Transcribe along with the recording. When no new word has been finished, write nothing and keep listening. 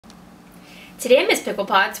Today on Miss Pickle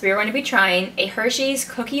Potts, we are going to be trying a Hershey's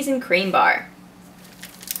Cookies and Cream bar.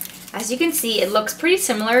 As you can see, it looks pretty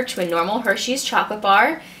similar to a normal Hershey's chocolate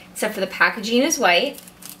bar, except for the packaging is white,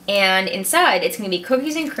 and inside it's going to be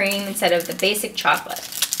cookies and cream instead of the basic chocolate.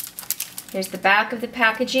 Here's the back of the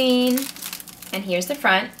packaging, and here's the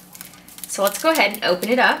front. So let's go ahead and open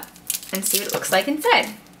it up and see what it looks like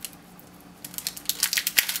inside.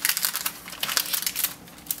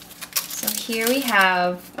 So here we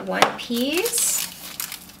have one piece,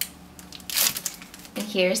 and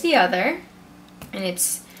here's the other, and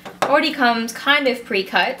it's already comes kind of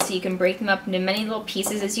pre-cut, so you can break them up into many little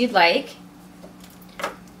pieces as you'd like.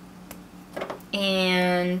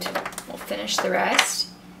 And we'll finish the rest.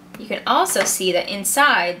 You can also see that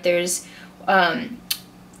inside there's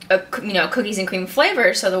cookies and cream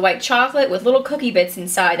flavor, so the white chocolate with little cookie bits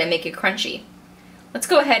inside that make it crunchy. Let's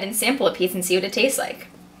go ahead and sample a piece and see what it tastes like.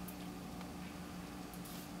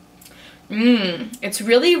 It's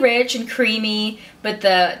really rich and creamy, but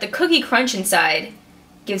the cookie crunch inside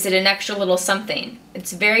gives it an extra little something.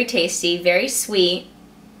 It's very tasty, very sweet,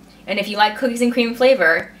 and if you like cookies and cream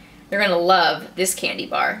flavor, you're gonna love this candy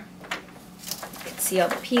bar. You can see all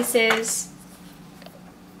the pieces.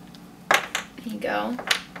 There you go.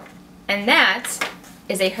 And that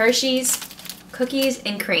is a Hershey's Cookies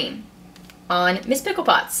and Cream on Miss Pickle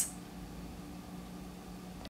Potts.